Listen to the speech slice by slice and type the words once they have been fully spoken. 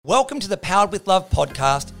Welcome to the Powered with Love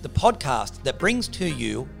podcast, the podcast that brings to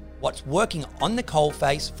you what's working on the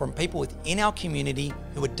coalface from people within our community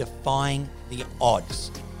who are defying the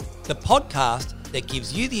odds. The podcast that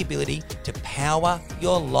gives you the ability to power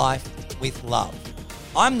your life with love.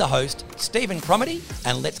 I'm the host, Stephen Cromedy,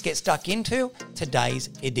 and let's get stuck into today's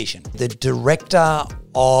edition. The director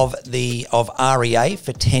of REA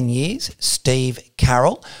for 10 years, Steve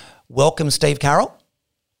Carroll. Welcome, Steve Carroll.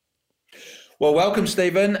 Well, welcome,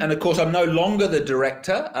 Stephen. And of course, I'm no longer the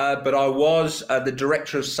director, but I was the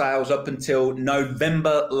director of sales up until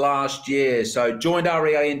November last year. So joined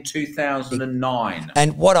REA in 2009.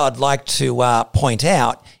 And what I'd like to point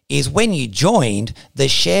out is when you joined, the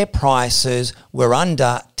share prices were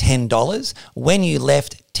under $10. When you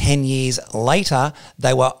left 10 years later,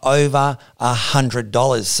 they were over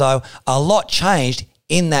 $100. So a lot changed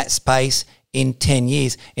in that space in 10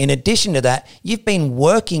 years. In addition to that, you've been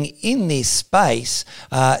working in this space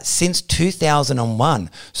since 2001.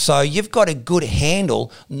 So you've got a good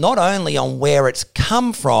handle not only on where it's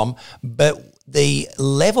come from, but the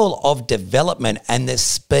level of development and the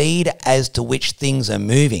speed as to which things are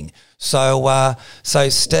moving. So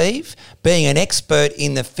Steve, being an expert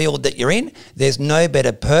in the field that you're in, there's no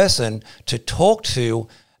better person to talk to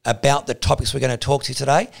about the topics we're going to talk to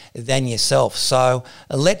today than yourself. So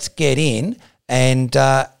let's get in and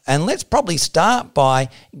let's probably start by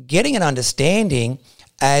getting an understanding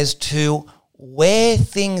as to where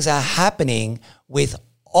things are happening with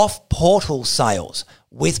off-portal sales,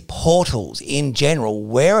 with portals in general.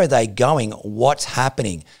 Where are they going? What's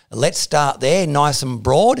happening? Let's start there, nice and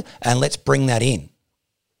broad, and let's bring that in.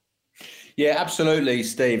 Yeah, absolutely,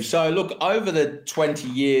 Steve. So look, over the 20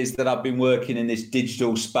 years that I've been working in this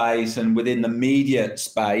digital space and within the media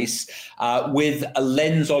space, with a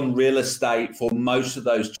lens on real estate for most of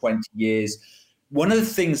those 20 years, one of the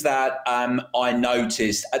things that I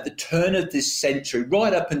noticed at the turn of this century,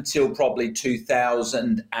 right up until probably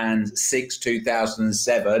 2006,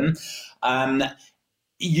 2007,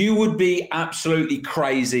 you would be absolutely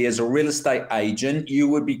crazy as a real estate agent. You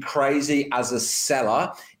would be crazy as a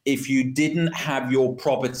seller if you didn't have your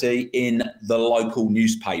property in the local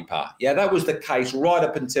newspaper. Yeah, that was the case right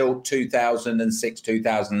up until 2006,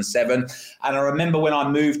 2007. And I remember when I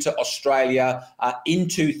moved to Australia in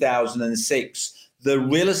 2006, the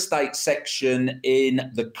real estate section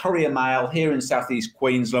in the Courier Mail here in Southeast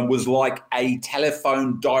Queensland was like a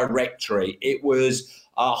telephone directory. It was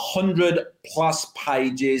 100 plus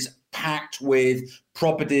pages packed with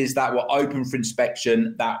properties that were open for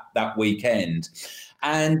inspection that weekend.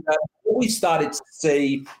 And what we started to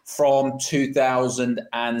see from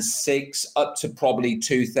 2006 up to probably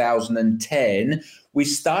 2010, we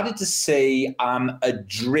started to see a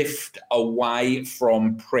drift away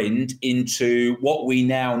from print into what we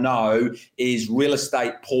now know is real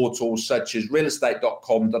estate portals such as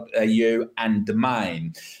realestate.com.au and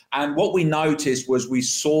Domain. And what we noticed was we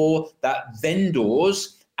saw that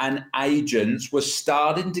vendors and agents were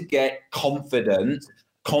starting to get confidence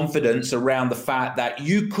around the fact that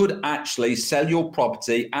you could actually sell your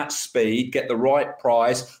property at speed, get the right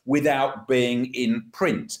price without being in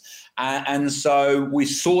print. And so we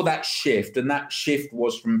saw that shift, and that shift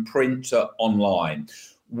was from print to online.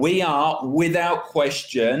 We are, without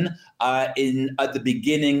question, at the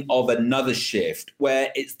beginning of another shift where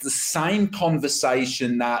it's the same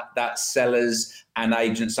conversation that sellers and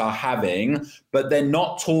agents are having, but they're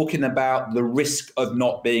not talking about the risk of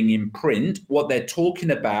not being in print. What they're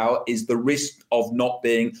talking about is the risk of not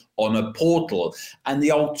being on a portal. And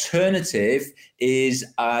the alternative is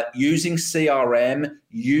using CRM,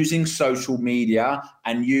 using social media,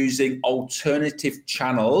 and using alternative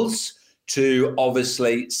channels to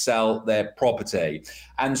obviously sell their property.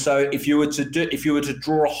 And so if you were to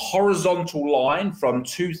draw a horizontal line from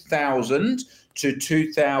 2000 to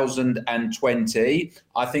 2020,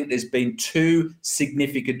 I think there's been two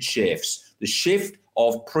significant shifts. The shift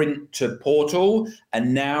of print to portal,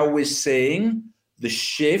 and now we're seeing the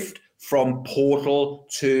shift from portal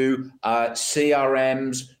to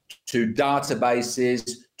CRMs, to databases,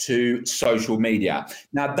 to social media.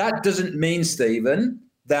 Now, that doesn't mean, Stephen,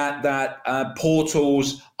 that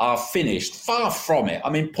portals are finished. Far from it. I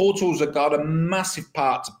mean, portals have got a massive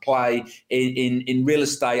part to play in real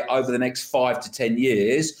estate over the next 5 to 10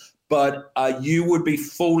 years, but you would be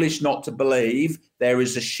foolish not to believe there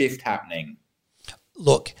is a shift happening.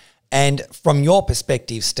 Look, and from your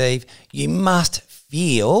perspective, Steve, you must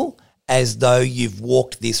feel as though you've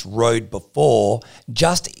walked this road before,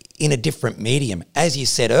 just in a different medium. As you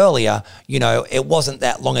said earlier, you know, it wasn't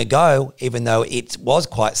that long ago, even though it was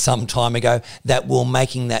quite some time ago, that we're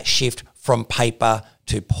making that shift from paper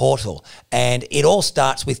to portal. And it all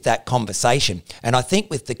starts with that conversation. And I think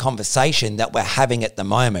with the conversation that we're having at the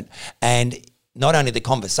moment, and not only the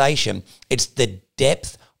conversation, it's the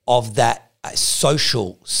depth of that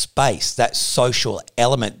social space, that social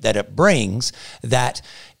element that it brings, that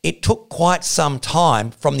it took quite some time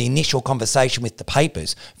from the initial conversation with the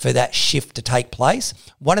papers for that shift to take place.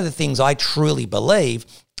 One of the things I truly believe,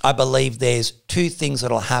 I believe there's two things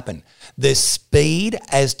that'll happen. The speed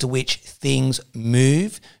as to which things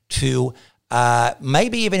move to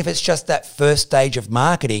maybe even if it's just that first stage of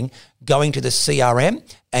marketing, going to the CRM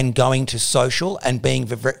and going to social and being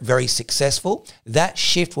very successful, that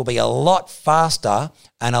shift will be a lot faster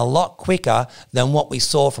and a lot quicker than what we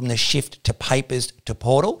saw from the shift to papers to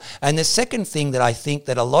portal. And the second thing that I think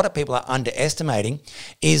that a lot of people are underestimating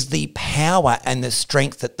is the power and the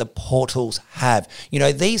strength that the portals have. You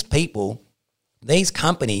know, these people, these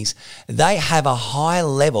companies, they have a high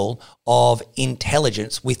level of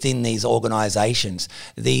intelligence within these organizations.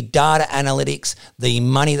 The data analytics, the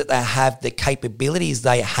money that they have, the capabilities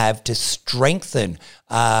they have to strengthen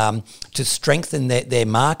their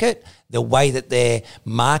market, the way that they're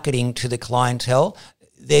marketing to the clientele.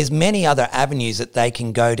 There's many other avenues that they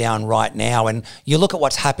can go down right now. And you look at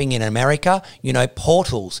what's happening in America, you know,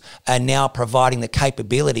 portals are now providing the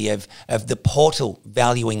capability of the portal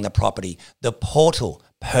valuing the property, the portal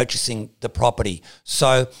purchasing the property.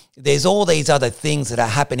 So there's all these other things that are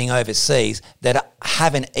happening overseas that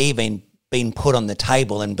haven't even been put on the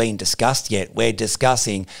table and been discussed yet. We're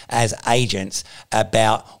discussing as agents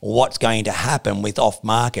about what's going to happen with off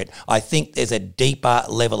market. I think there's a deeper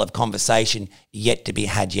level of conversation yet to be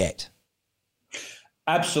had yet.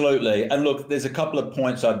 Absolutely. And look, there's a couple of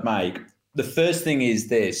points I'd make. The first thing is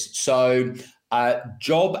this. So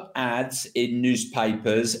job ads in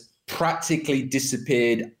newspapers practically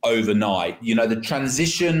disappeared overnight. You know, the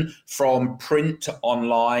transition from print to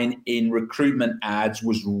online in recruitment ads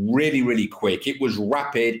was really, really quick. It was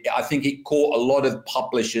rapid. I think it caught a lot of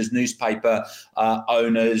publishers, newspaper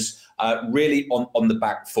owners, really on the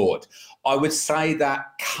back foot. I would say that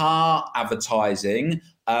car advertising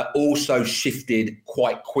also shifted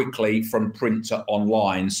quite quickly from print to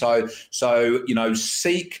online. So you know,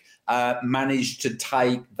 Seek managed to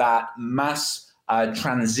take that mass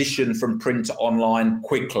transition from print to online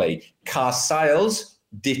quickly. Car sales,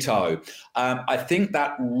 ditto. I think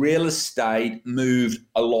that real estate moved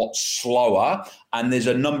a lot slower, and there's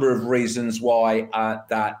a number of reasons why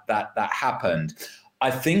that happened.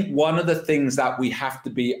 I think one of the things that we have to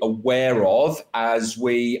be aware of as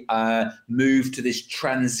we move to this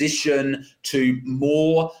transition to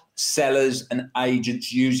more sellers and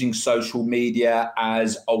agents using social media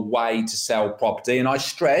as a way to sell property, and I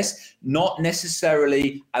stress, not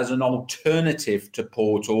necessarily as an alternative to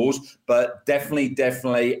portals, but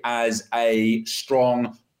definitely as a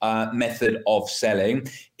strong method of selling,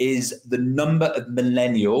 is the number of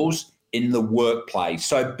millennials in the workplace.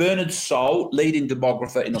 So Bernard Saul, leading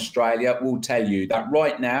demographer in Australia, will tell you that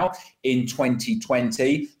right now in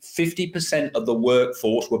 2020, 50% of the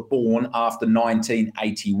workforce were born after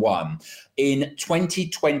 1981. In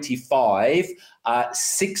 2025,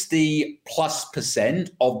 60+%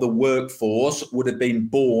 of the workforce would have been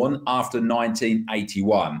born after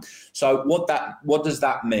 1981. So what does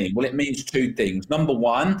that mean? Well, it means two things. Number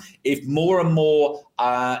one, if more and more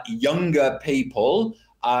younger people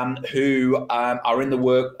who are in the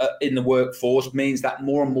workforce, means that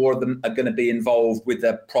more and more of them are going to be involved with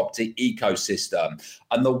the property ecosystem.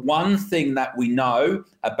 And the one thing that we know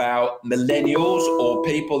about millennials, or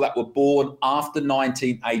people that were born after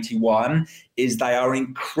 1981, is they are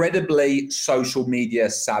incredibly social media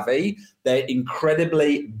savvy. They're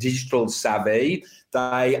incredibly digital savvy.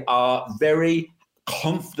 They are very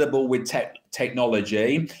comfortable with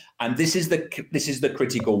technology. And this is the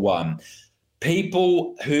critical one.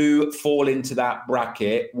 People who fall into that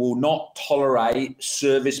bracket will not tolerate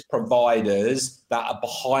service providers that are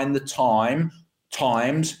behind the times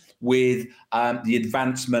with the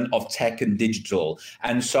advancement of tech and digital.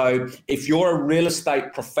 And so if you're a real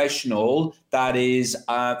estate professional that is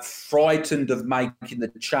frightened of making the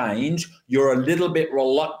change, you're a little bit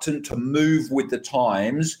reluctant to move with the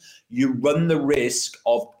times, you run the risk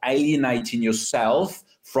of alienating yourself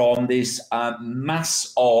from this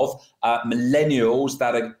mass of millennials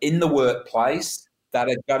that are in the workplace that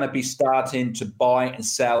are going to be starting to buy and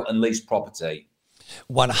sell and lease property.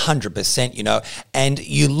 100%, you know, and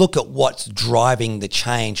you look at what's driving the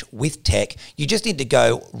change with tech, you just need to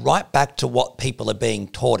go right back to what people are being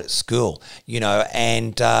taught at school, you know,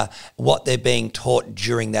 and what they're being taught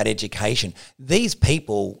during that education. These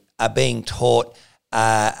people are being taught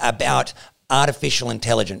about artificial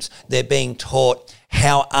intelligence. They're being taught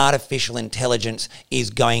how artificial intelligence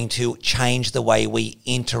is going to change the way we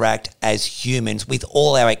interact as humans with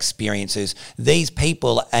all our experiences. These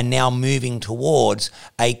people are now moving towards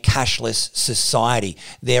a cashless society.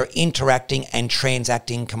 They're interacting and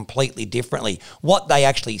transacting completely differently. What they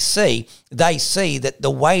actually see, they see that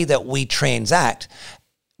the way that we transact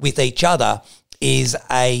with each other is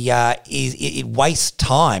it wastes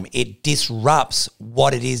time. It disrupts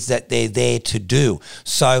what it is that they're there to do.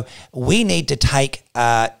 So we need to take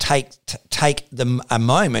a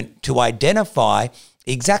moment to identify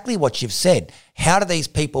exactly what you've said. How do these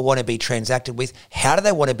people want to be transacted with? How do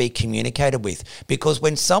they want to be communicated with? Because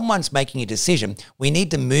when someone's making a decision, we need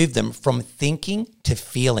to move them from thinking to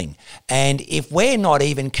feeling. And if we're not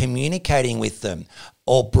even communicating with them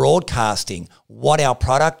or broadcasting what our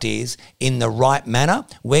product is in the right manner,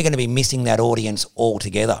 we're going to be missing that audience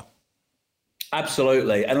altogether.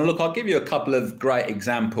 Absolutely. And look, I'll give you a couple of great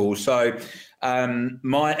examples. So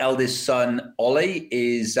my eldest son, Ollie,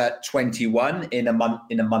 is 21 in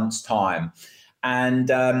a month's time. And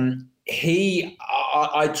I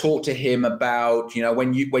talked to him about,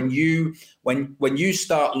 when you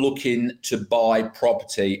start looking to buy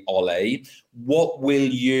property, Ollie, what will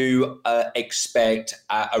you expect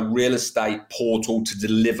a real estate portal to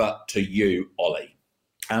deliver to you, Ollie?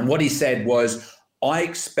 And what he said was, I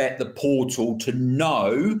expect the portal to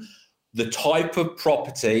know the type of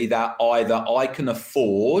property that either I can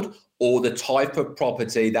afford or the type of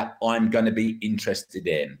property that I'm going to be interested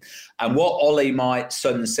in. And what Ollie, my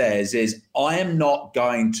son, says is, I am not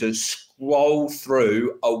going to scroll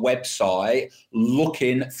through a website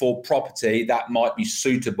looking for property that might be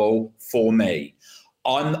suitable for me.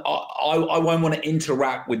 I won't want to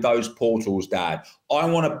interact with those portals, Dad. I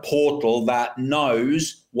want a portal that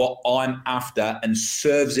knows what I'm after and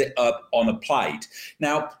serves it up on a plate.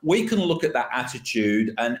 Now, we can look at that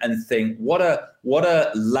attitude and think, what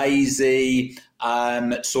a lazy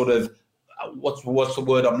sort of, what's the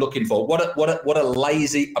word I'm looking for? What a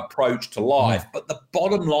lazy approach to life. But the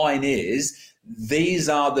bottom line is, these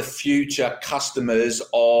are the future customers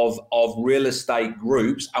of real estate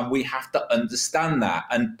groups, and we have to understand that.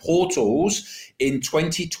 And portals in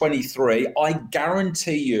 2023, I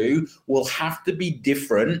guarantee you, will have to be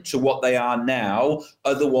different to what they are now.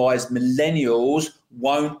 Otherwise, millennials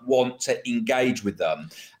won't want to engage with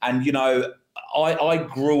them. And, I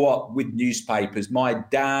grew up with newspapers. My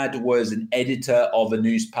dad was an editor of a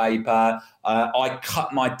newspaper. I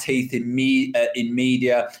cut my teeth in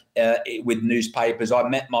media with newspapers. I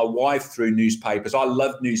met my wife through newspapers. I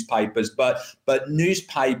love newspapers, but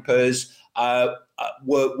newspapers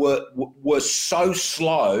were so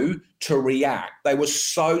slow to react. They were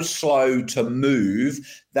so slow to move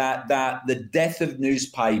that the death of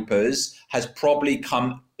newspapers has probably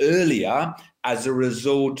come earlier as a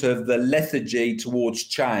result of the lethargy towards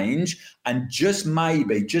change. And just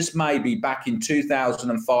maybe back in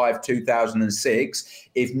 2005, 2006,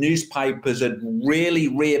 if newspapers had really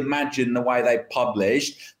reimagined the way they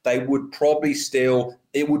published, it would probably still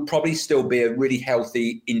be a really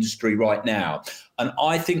healthy industry right now. And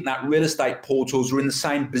I think that real estate portals are in the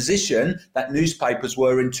same position that newspapers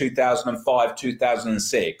were in 2005,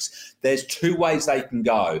 2006. There's two ways they can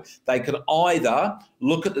go. They could either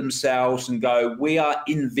look at themselves and go, we are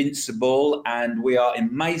invincible and we are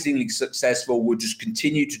amazingly successful. We'll just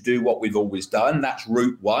continue to do what we've always done. That's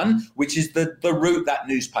route one, which is the route that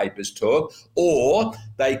newspapers took. Or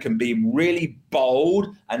they can be really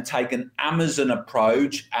bold and take an Amazon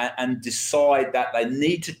approach and decide that they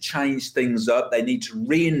need to change things up. They need to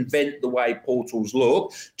reinvent the way portals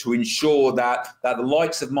look to ensure that the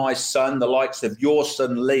likes of my son, the likes of your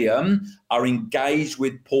son, Liam, are engaged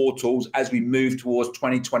with portals as we move towards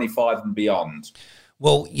 2025 and beyond.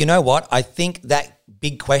 Well, you know what? I think that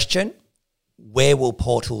big question, where will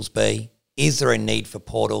portals be? Is there a need for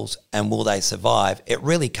portals and will they survive? It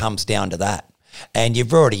really comes down to that. And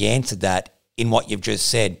you've already answered that in what you've just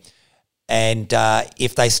said. And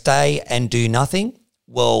if they stay and do nothing,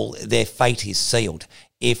 well, their fate is sealed.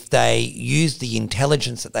 If they use the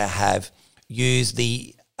intelligence that they have, use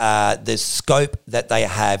the scope that they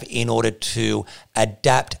have in order to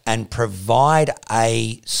adapt and provide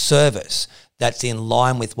a service that's in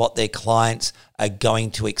line with what their clients are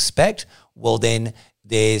going to expect, well, then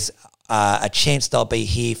there's a chance they'll be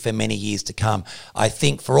here for many years to come. I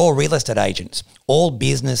think for all real estate agents, all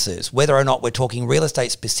businesses, whether or not we're talking real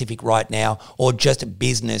estate specific right now or just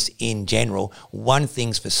business in general, one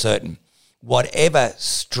thing's for certain. Whatever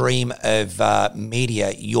stream of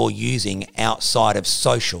media you're using outside of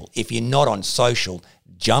social, if you're not on social,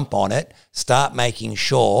 jump on it, start making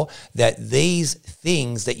sure that these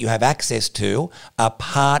things that you have access to are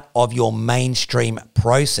part of your mainstream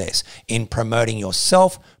process in promoting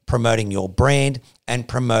yourself, promoting your brand, and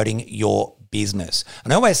promoting your business.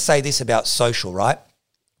 And I always say this about social, right?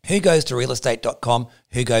 Who goes to realestate.com?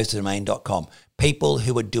 Who goes to domain.com? People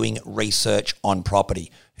who are doing research on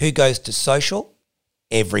property. Who goes to social?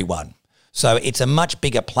 Everyone. So it's a much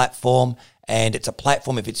bigger platform, and it's a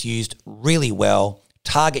platform, if it's used really well,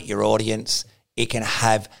 target your audience, it can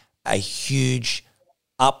have a huge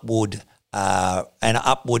upward in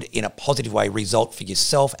a positive way result for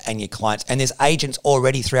yourself and your clients. And there's agents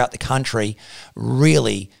already throughout the country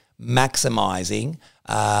really maximizing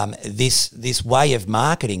this way of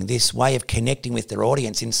marketing, this way of connecting with their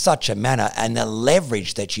audience in such a manner, and the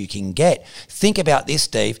leverage that you can get. Think about this,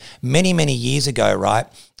 Steve. Many, many years ago, right,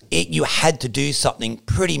 you had to do something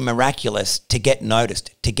pretty miraculous to get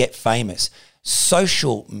noticed, to get famous.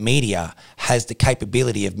 Social media has the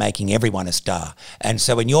capability of making everyone a star. And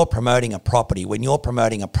so when you're promoting a property, when you're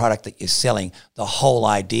promoting a product that you're selling, the whole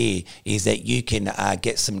idea is that you can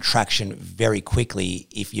get some traction very quickly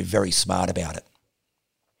if you're very smart about it.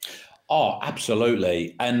 Oh,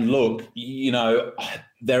 absolutely. And look,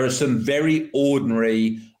 there are some very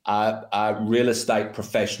ordinary real estate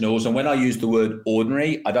professionals. And when I use the word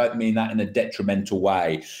ordinary, I don't mean that in a detrimental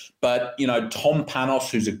way. But, Tom Panos,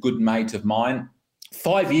 who's a good mate of mine,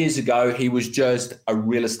 5 years ago, he was just a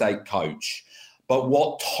real estate coach. But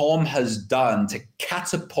what Tom has done to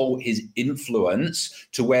catapult his influence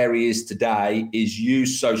to where he is today is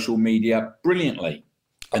use social media brilliantly.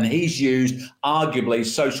 And he's used arguably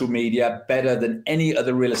social media better than any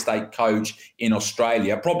other real estate coach in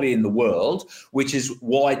Australia, probably in the world, which is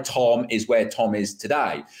why Tom is where Tom is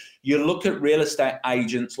today. You look at real estate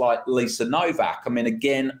agents like Lisa Novak. I mean,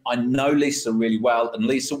 again, I know Lisa really well, and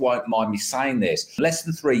Lisa won't mind me saying this. Less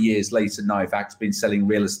than 3 years, Lisa Novak's been selling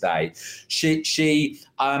real estate.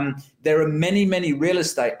 There are many, many real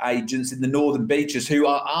estate agents in the Northern Beaches who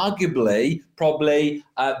are arguably probably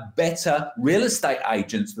better real estate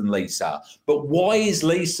agents than Lisa. But why is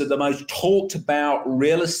Lisa the most talked about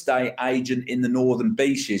real estate agent in the Northern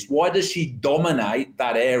Beaches? Why does she dominate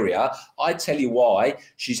that area? I tell you why.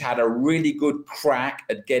 She's had a really good crack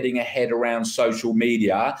at getting her head around social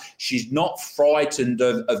media. She's not frightened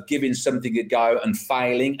of giving something a go and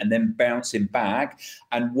failing and then bouncing back.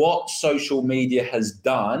 And what social media has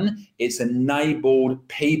done, it's enabled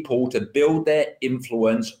people to build their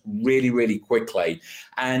influence really, really quickly.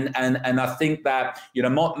 And I think that,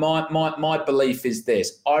 my belief is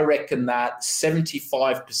this. I reckon that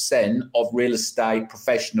 75% of real estate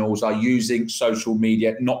professionals are using social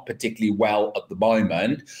media not particularly well at the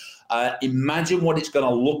moment. Imagine what it's going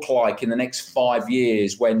to look like in the next 5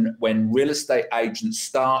 years when real estate agents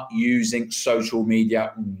start using social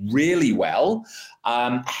media really well.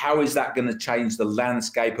 How is that going to change the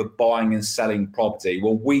landscape of buying and selling property?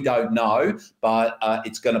 Well, we don't know, but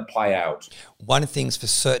it's going to play out. One thing's for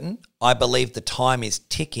certain, I believe the time is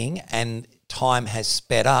ticking, and time has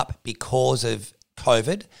sped up because of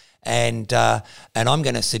COVID. And I'm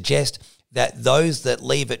going to suggest that those that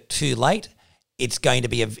leave it too late, it's going to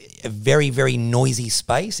be a very, very noisy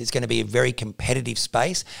space. It's going to be a very competitive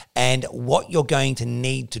space. And what you're going to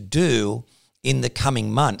need to do in the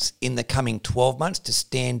coming months, in the coming 12 months to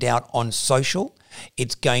stand out on social,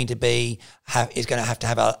 it's going to have to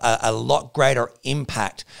have a lot greater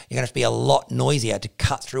impact. You're going to have to be a lot noisier to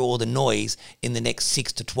cut through all the noise in the next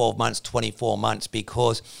 6 to 12 months, 24 months,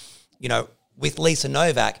 because, with Lisa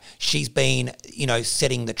Novak, she's been,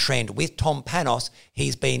 setting the trend. With Tom Panos,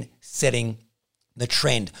 he's been setting the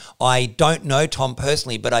trend. I don't know Tom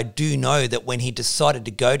personally, but I do know that when he decided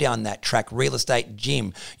to go down that track, Real Estate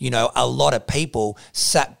Jim, a lot of people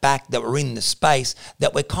sat back that were in the space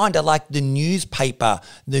that were kind of like the newspaper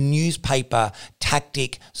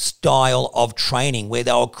tactic style of training, where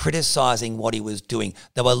they were criticizing what he was doing.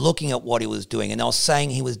 They were looking at what he was doing, and they were saying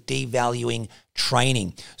he was devaluing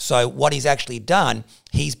training. So what he's actually done,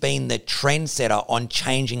 he's been the trendsetter on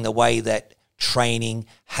changing the way that training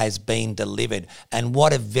has been delivered. And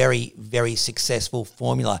what a very, very successful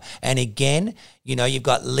formula. And again, you've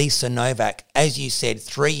got Lisa Novak, as you said,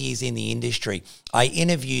 3 years in the industry. I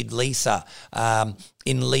interviewed Lisa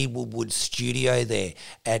in Lee Woodward's studio there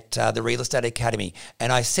at the Real Estate Academy.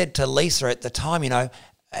 And I said to Lisa at the time,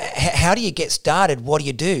 how do you get started? What do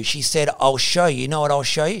you do? She said, I'll show you. You know what I'll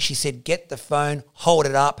show you? She said, get the phone, hold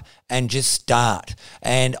it up, and just start.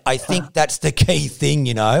 And I think that's the key thing,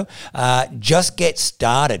 just get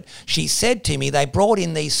started. She said to me, they brought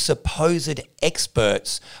in these supposed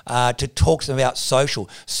experts to talk to them about social.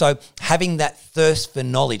 So having that thirst for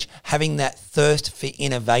knowledge, having that thirst for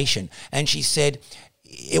innovation. And she said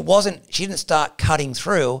she didn't start cutting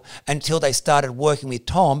through until they started working with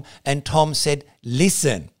Tom, and Tom said,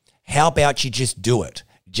 listen, how about you just do it?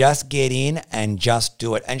 Just get in and just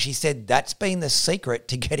do it. And she said that's been the secret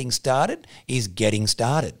to getting started, is getting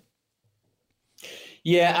started.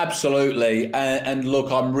 Yeah, absolutely. And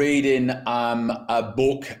look, I'm reading a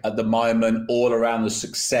book at the moment all around the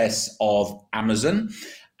success of Amazon.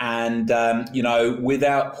 And,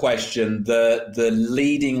 without question, the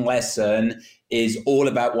leading lesson is all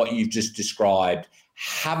about what you've just described.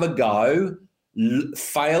 Have a go,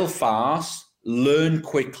 fail fast, learn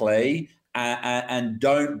quickly, and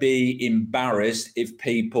don't be embarrassed if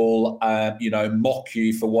people, mock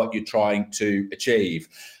you for what you're trying to achieve.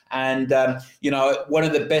 And, one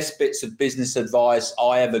of the best bits of business advice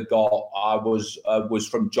I ever got was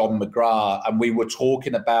from John McGrath, and we were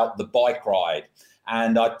talking about the bike ride.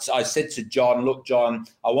 And I said to John, look, John,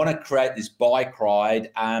 I want to create this bike ride,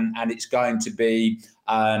 and it's going to be,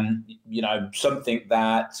 something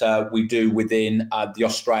that we do within the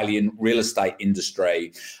Australian real estate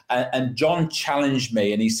industry. And John challenged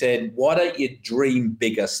me, and he said, why don't you dream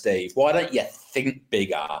bigger, Steve? Why don't you think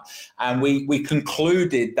bigger? And we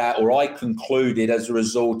concluded that, or I concluded as a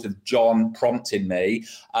result of John prompting me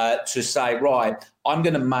to say, right, I'm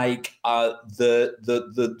going to make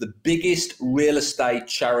the biggest real estate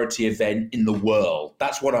charity event in the world.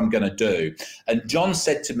 That's what I'm going to do. And John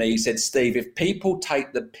said to me, he said, Steve, if people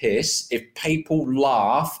take the piss, if people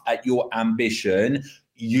laugh at your ambition,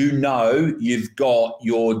 you've got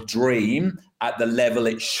your dream at the level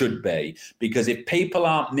it should be. Because if people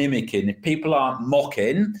aren't mimicking, if people aren't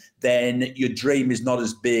mocking, then your dream is not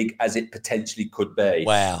as big as it potentially could be.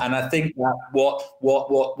 Wow. And I think that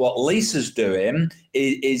what Lisa's doing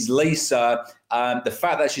is Lisa, the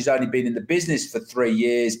fact that she's only been in the business for 3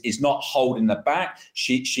 years is not holding her back.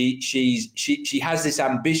 She has this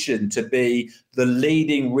ambition to be the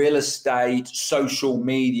leading real estate social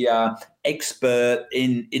media expert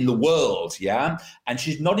in the world, yeah? And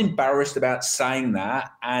she's not embarrassed about saying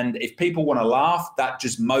that. And if people want to laugh, that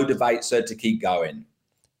just motivates her to keep going.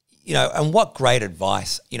 And what great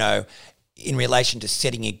advice, in relation to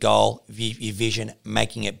setting your goal, your vision,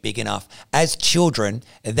 making it big enough. As children,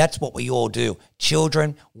 that's what we all do.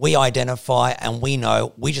 Children, we identify and we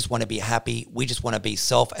know we just want to be happy. We just want to be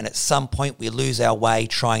self. And at some point we lose our way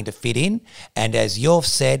trying to fit in. And as you've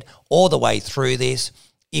said all the way through this,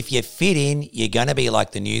 if you fit in, you're going to be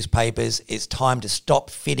like the newspapers. It's time to stop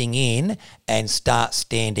fitting in and start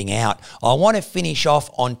standing out. I want to finish off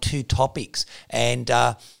on 2 topics. And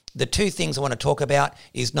the 2 things I want to talk about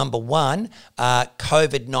is, number 1,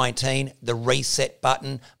 COVID-19, the reset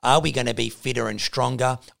button. Are we going to be fitter and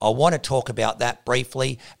stronger? I want to talk about that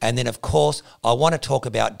briefly. And then, of course, I want to talk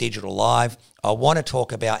about Digital Live. I want to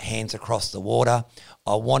talk about Hands Across the Water.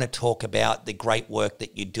 I want to talk about the great work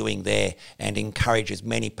that you're doing there and encourage as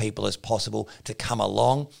many people as possible to come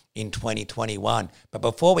along in 2021. But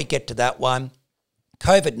before we get to that one,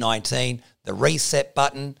 COVID-19, the reset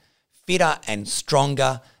button, fitter and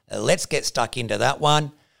stronger. Let's get stuck into that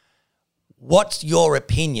one. What's your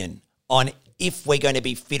opinion on if we're going to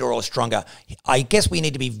be fitter or stronger? I guess we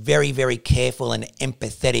need to be very, very careful and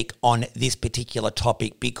empathetic on this particular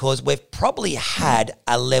topic because we've probably had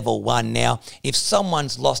a level 1 now. If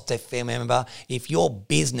someone's lost a family member, if your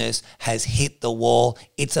business has hit the wall,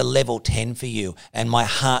 it's a level 10 for you. And my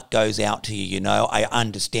heart goes out to you, I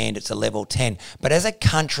understand it's a level 10. But as a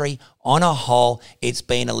country, on a whole, it's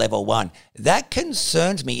been a level 1. That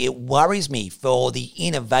concerns me. It worries me for the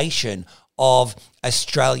innovation of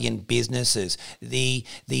Australian businesses, the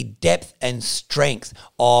depth and strength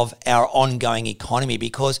of our ongoing economy,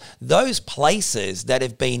 because those places that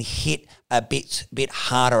have been hit a bit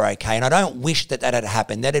harder, okay, and I don't wish that had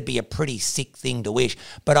happened. That'd be a pretty sick thing to wish.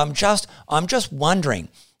 But I'm just wondering,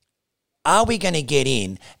 are we going to get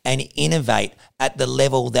in and innovate at the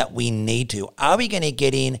level that we need to? Are we going to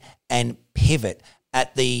get in and pivot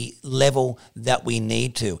at the level that we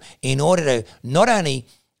need to in order to not only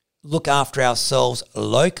look after ourselves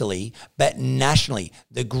locally, but nationally,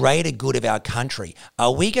 the greater good of our country?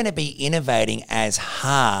 Are we going to be innovating as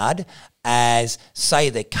hard as,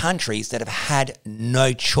 say, the countries that have had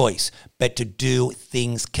no choice but to do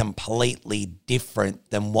things completely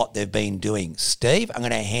different than what they've been doing? Steve, I'm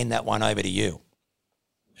going to hand that one over to you.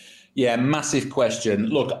 Yeah, massive question.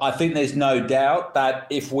 Look, I think there's no doubt that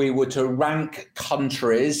if we were to rank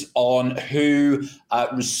countries on who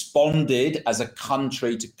responded as a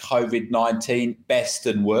country to COVID-19 best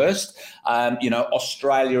and worst,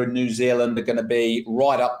 Australia and New Zealand are going to be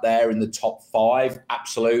right up there in the top 5,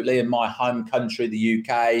 absolutely. And my home country, the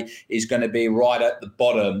UK, is going to be right at the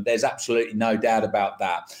bottom. There's absolutely no doubt about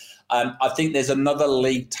that. I think there's another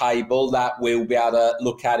league table that we'll be able to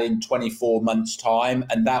look at in 24 months' time,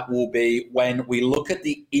 and that will be when we look at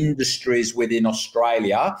the industries within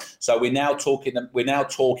Australia. So we're now talking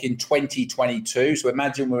 2022. So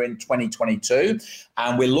imagine we're in 2022,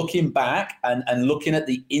 and we're looking back and looking at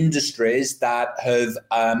the industries that have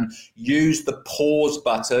used the pause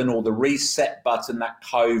button or the reset button that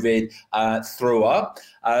COVID threw up.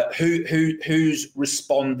 Who's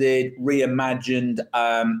responded, reimagined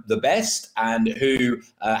the best, and who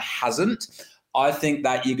hasn't. I think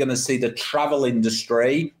that you're going to see the travel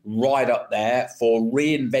industry right up there for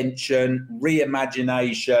reinvention,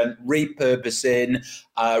 reimagination, repurposing,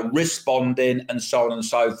 responding, and so on and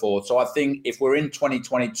so forth. So I think if we're in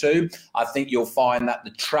 2022, I think you'll find that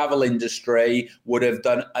the travel industry would have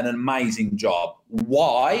done an amazing job.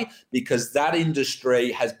 Why? Because that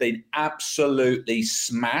industry has been absolutely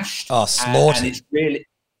smashed. Oh, slaughtered. And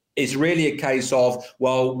it's really a case of,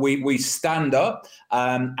 well, we stand up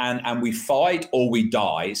and we fight or we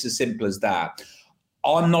die. It's as simple as that.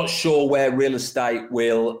 I'm not sure where real estate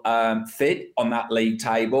will fit on that league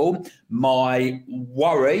table. My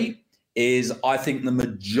worry is I think the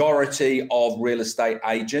majority of real estate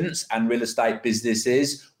agents and real estate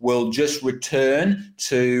businesses will just return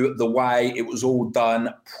to the way it was all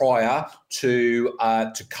done prior to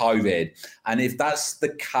COVID. And if that's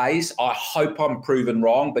the case, I hope I'm proven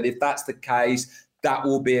wrong, but if that's the case, that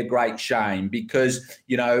will be a great shame because,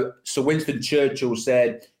 Sir Winston Churchill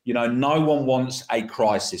said, no one wants a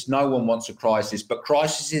crisis. No one wants a crisis, but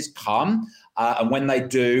crises come. And when they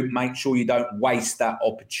do, make sure you don't waste that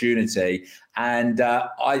opportunity. And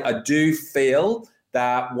I do feel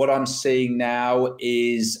that what I'm seeing now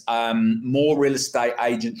is more real estate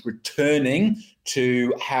agents returning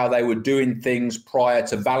to how they were doing things prior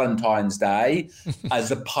to Valentine's Day,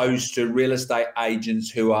 as opposed to real estate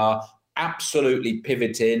agents who are absolutely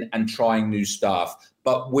pivoting and trying new stuff.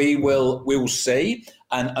 But we will see.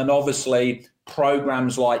 And obviously,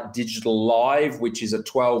 programs like Digital Live, which is a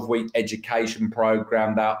 12-week education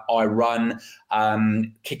program that I run,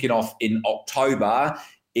 kicking off in October,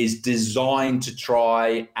 is designed to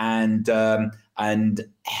try and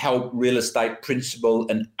help real estate principal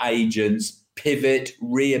and agents pivot,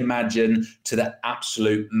 reimagine to the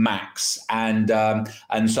absolute max. And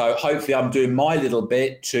so hopefully I'm doing my little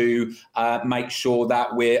bit to make sure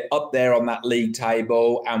that we're up there on that league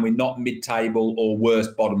table and we're not mid-table or worse,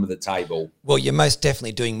 bottom of the table. Well, you're most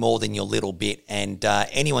definitely doing more than your little bit. And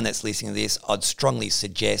anyone that's listening to this, I'd strongly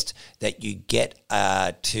suggest that you get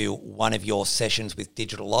to one of your sessions with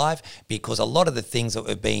Digital Live, because a lot of the things that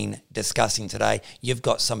we've been discussing today, you've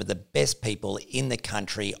got some of the best people in the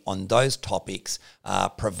country on those topics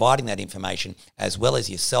providing that information, as well as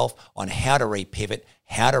yourself, on how to repivot,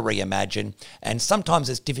 how to reimagine. And sometimes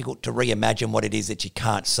it's difficult to reimagine what it is that you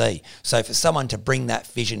can't see. So for someone to bring that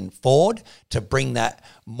vision forward, to bring that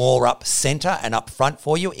more up center and up front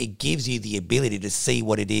for you, it gives you the ability to see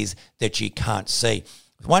what it is that you can't see.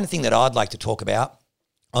 One thing that I'd like to talk about,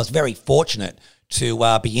 I was very fortunate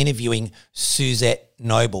to be interviewing Suzette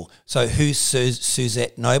Noble. So who's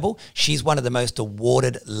Suzette Noble? She's one of the most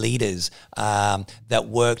awarded leaders that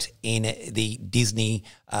worked in the Disney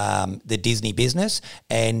business,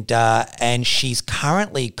 and she's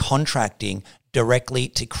currently contracting directly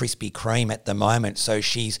to Krispy Kreme at the moment. So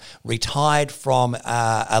she's retired from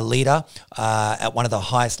a leader at one of the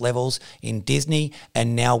highest levels in Disney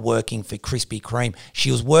and now working for Krispy Kreme. She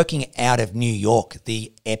was working out of New York,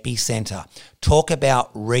 the epicenter. Talk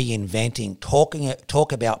about reinventing,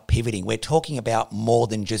 talk about pivoting. We're talking about more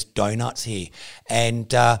than just donuts here. And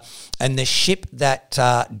the ship that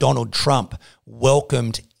Donald Trump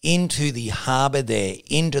welcomed into the harbor there,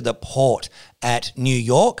 into the port at New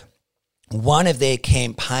York, one of their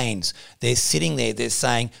campaigns, they're sitting there, they're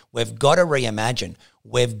saying, we've got to reimagine,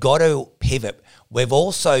 we've got to pivot, we've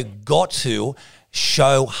also got to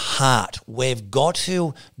show heart, we've got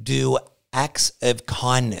to do acts of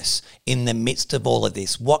kindness in the midst of all of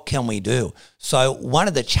this. What can we do? So one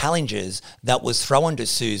of the challenges that was thrown to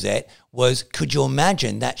Suzette was, could you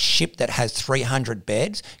imagine that ship that has 300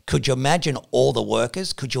 beds? Could you imagine all the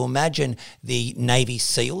workers? Could you imagine the Navy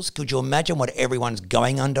SEALs? Could you imagine what everyone's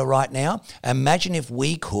going under right now? Imagine if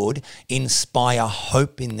we could inspire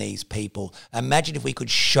hope in these people. Imagine if we could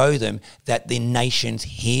show them that the nation's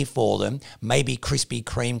here for them. Maybe Krispy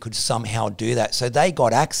Kreme could somehow do that. So they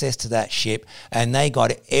got access to that ship and they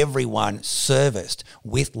got everyone serviced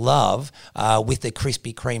with love with the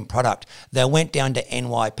Krispy Kreme product. They went down to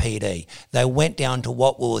NYPD. They went down to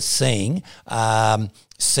what we were seeing on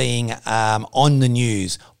the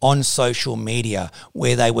news, on social media,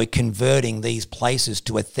 where they were converting these places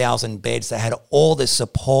to 1,000 beds. They had all the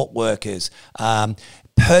support workers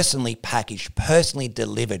personally packaged, personally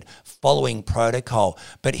delivered, following protocol.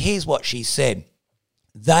 But here's what she said.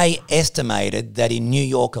 They estimated that in New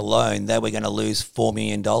York alone, they were going to lose $4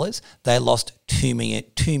 million. They lost $2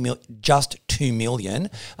 million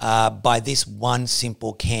by this one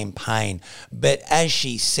simple campaign. But as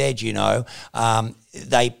she said,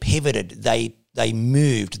 they pivoted, they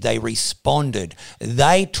moved, they responded,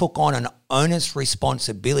 they took on an onus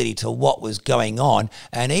responsibility to what was going on.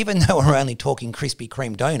 And even though we're only talking Krispy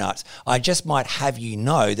Kreme donuts, I just might have you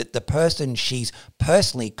know that the person she's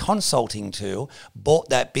personally consulting to bought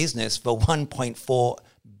that business for $1.4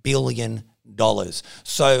 billion.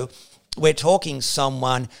 So we're talking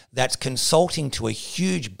someone that's consulting to a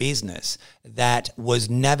huge business that was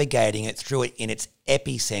navigating it through it in its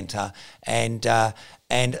epicenter. And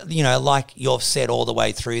like you've said all the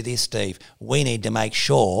way through this, Steve, we need to make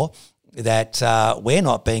sure that we're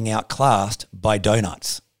not being outclassed by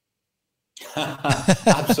donuts.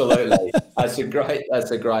 Absolutely. That's a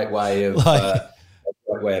great way of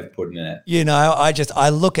way of putting it. I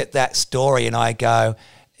look at that story and I go,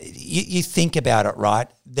 you think about it, right?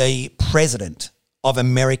 The president of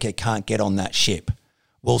America can't get on that ship.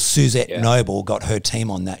 Well, Suzette Noble got her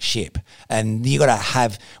team on that ship. And you got to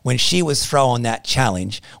have, when she was throwing that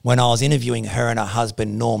challenge, when I was interviewing her and her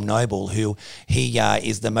husband, Norm Noble, who he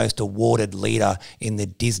is the most awarded leader in the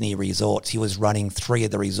Disney resorts. He was running 3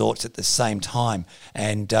 of the resorts at the same time.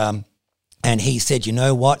 And he said, you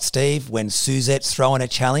know what, Steve, when Suzette's throwing a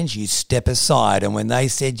challenge, you step aside. And when they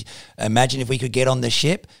said, imagine if we could get on the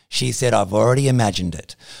ship, she said, I've already imagined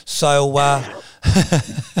it. So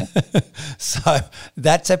so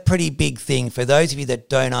that's a pretty big thing. For those of you that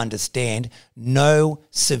don't understand, no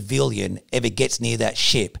civilian ever gets near that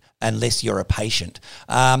ship unless you're a patient.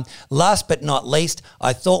 Last but not least,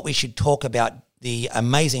 I thought we should talk about the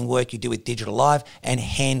amazing work you do with Digital Live and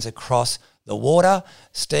Hands Across the Water.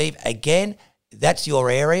 Steve, again, that's your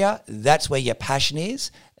area. That's where your passion is.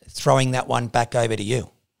 Throwing that one back over to you.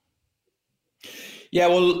 Yeah,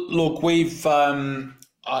 well, look, we've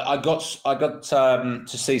I got to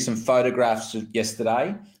see some photographs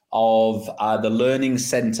yesterday of the learning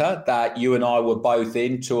centre that you and I were both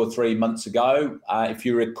in 2 or 3 months ago. If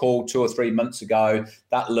you recall, 2 or 3 months ago,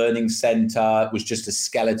 that learning centre was just a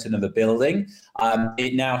skeleton of a building.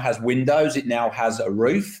 It now has windows. It now has a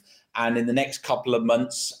roof. And in the next couple of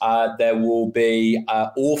months, there will be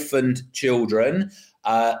orphaned children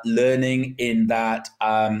learning in that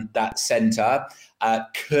centre,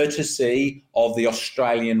 courtesy of the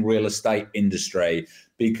Australian real estate industry.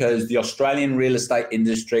 Because the Australian real estate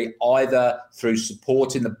industry, either through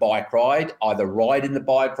supporting the bike ride, either riding the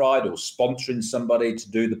bike ride or sponsoring somebody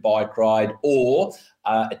to do the bike ride, or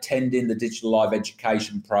attending the Digital Live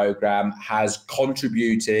education program, has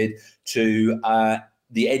contributed to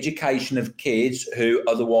the education of kids who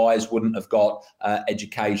otherwise wouldn't have got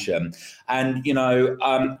education. And,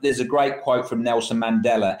 there's a great quote from Nelson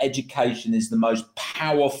Mandela: education is the most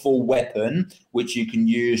powerful weapon which you can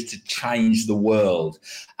use to change the world.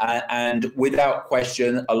 And without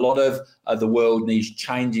question, a lot of the world needs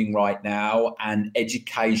changing right now, and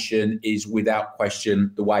education is without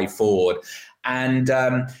question the way forward. And,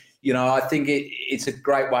 I think it's a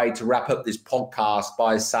great way to wrap up this podcast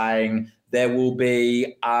by saying there will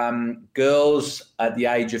be girls at the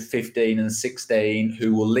age of 15 and 16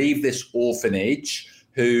 who will leave this orphanage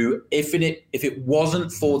who, if it wasn't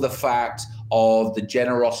for the fact of the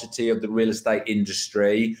generosity of the real estate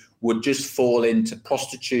industry, would just fall into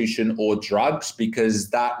prostitution or drugs, because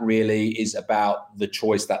that really is about the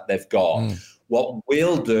choice that they've got. What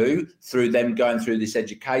we'll do through them going through this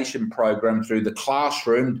education program, through the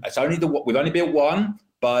classroom, we've only built one.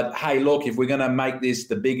 But hey, look, if we're going to make this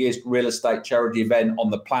the biggest real estate charity event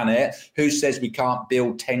on the planet, who says we can't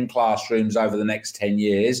build 10 classrooms over the next 10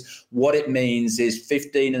 years? What it means is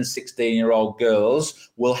 15 and 16-year-old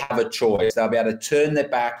girls will have a choice. They'll be able to turn their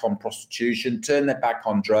back on prostitution, turn their back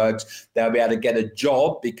on drugs. They'll be able to get a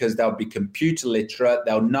job because they'll be computer literate.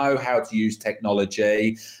 They'll know how to use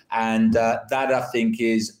technology. And that, I think,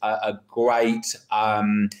 is a great,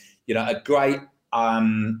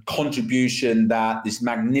 contribution that this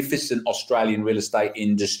magnificent Australian real estate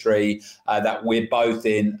industry that we're both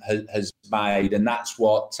in has made. And that's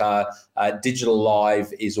what Digital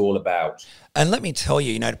Live is all about. And let me tell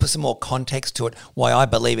you, to put some more context to it, why I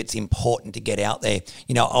believe it's important to get out there.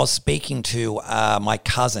 I was speaking to my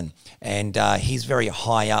cousin, and he's very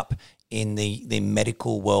high up in the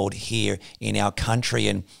medical world here in our country.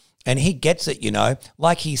 And he gets it,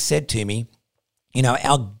 like he said to me,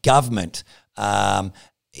 our government,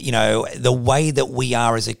 the way that we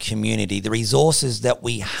are as a community, the resources that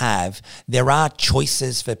we have, there are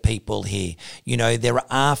choices for people here. There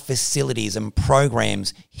are facilities and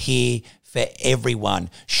programs here for everyone,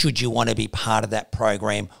 should you want to be part of that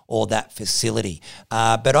program or that facility.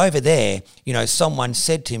 But over there, someone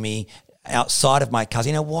said to me outside of my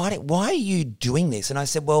cousin, why are you doing this? And I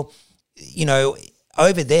said, well,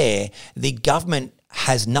 over there, the government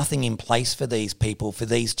has nothing in place for these people, for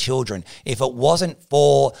these children. If it wasn't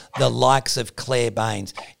for the likes of Claire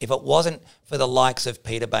Baines, if it wasn't for the likes of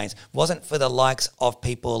Peter Baines, wasn't for the likes of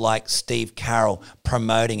people like Steve Carroll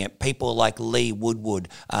promoting it, people like Lee Woodward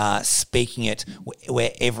speaking it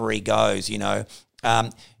wherever he goes,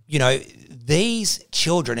 these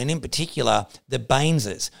children, and in particular the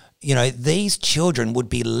Baineses, these children would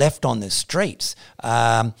be left on the streets.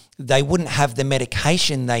 They wouldn't have the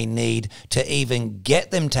medication they need to even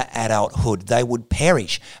get them to adulthood. They would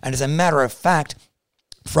perish. And as a matter of fact,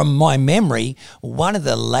 from my memory, one of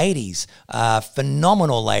the ladies,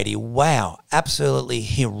 phenomenal lady, wow, absolutely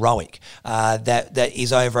heroic, that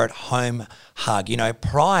is over at Home Hug,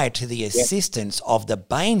 prior to the assistance of the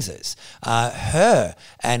Baineses, her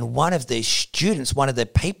and one of the students, one of the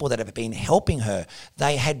people that have been helping her,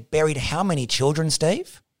 they had buried how many children,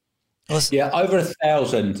 Steve? Over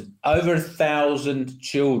 1,000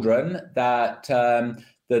 children that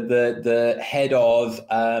the head of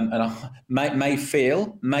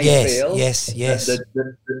Mayfield, yes,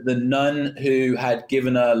 the nun who had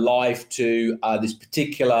given her life to this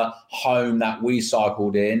particular home that we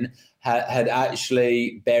cycled in, had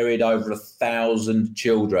actually buried over 1,000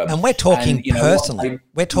 children. And we're talking personally.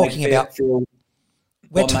 We're talking about...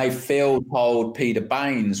 What Mayfield told Peter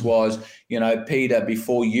Baines was, Peter,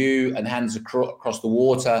 before you and Hands Across the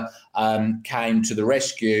Water came to the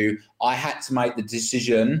rescue, I had to make the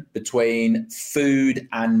decision between food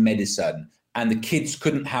and medicine. And the kids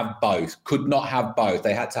could not have both.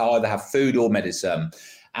 They had to either have food or medicine.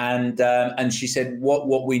 And she said,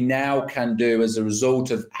 what we now can do as a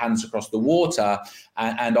result of Hands Across the Water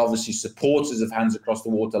and obviously supporters of Hands Across the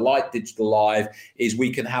Water like Digital Live is we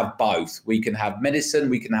can have both. We can have medicine,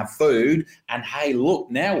 we can have food, and hey, look,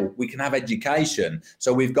 now we can have education.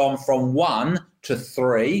 So we've gone from 1 to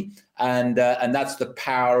 3. And that's the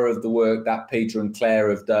power of the work that Peter and Claire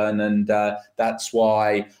have done. And that's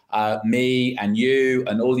why me and you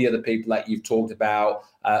and all the other people that you've talked about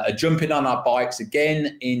are jumping on our bikes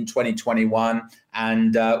again in 2021,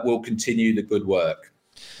 and we'll continue the good work.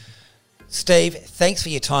 Steve, thanks for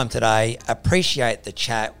your time today. Appreciate the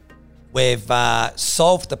chat. We've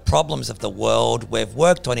solved the problems of the world. We've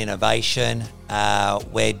worked on innovation.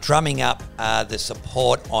 We're drumming up the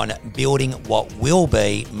support on building what will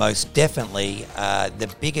be most definitely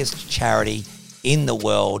the biggest charity in the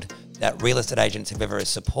world that real estate agents have ever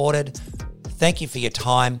supported. Thank you for your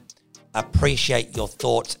time. Appreciate your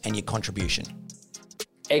thoughts and your contribution.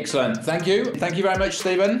 Excellent. Thank you. Thank you very much,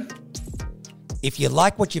 Stephen. If you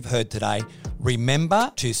like what you've heard today,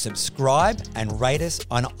 remember to subscribe and rate us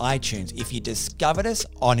on iTunes. If you discovered us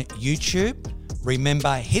on YouTube,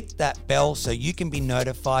 remember, hit that bell so you can be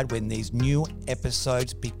notified when these new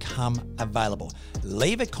episodes become available.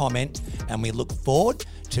 Leave a comment, and we look forward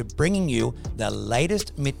to bringing you the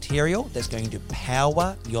latest material that's going to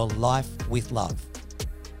power your life with love.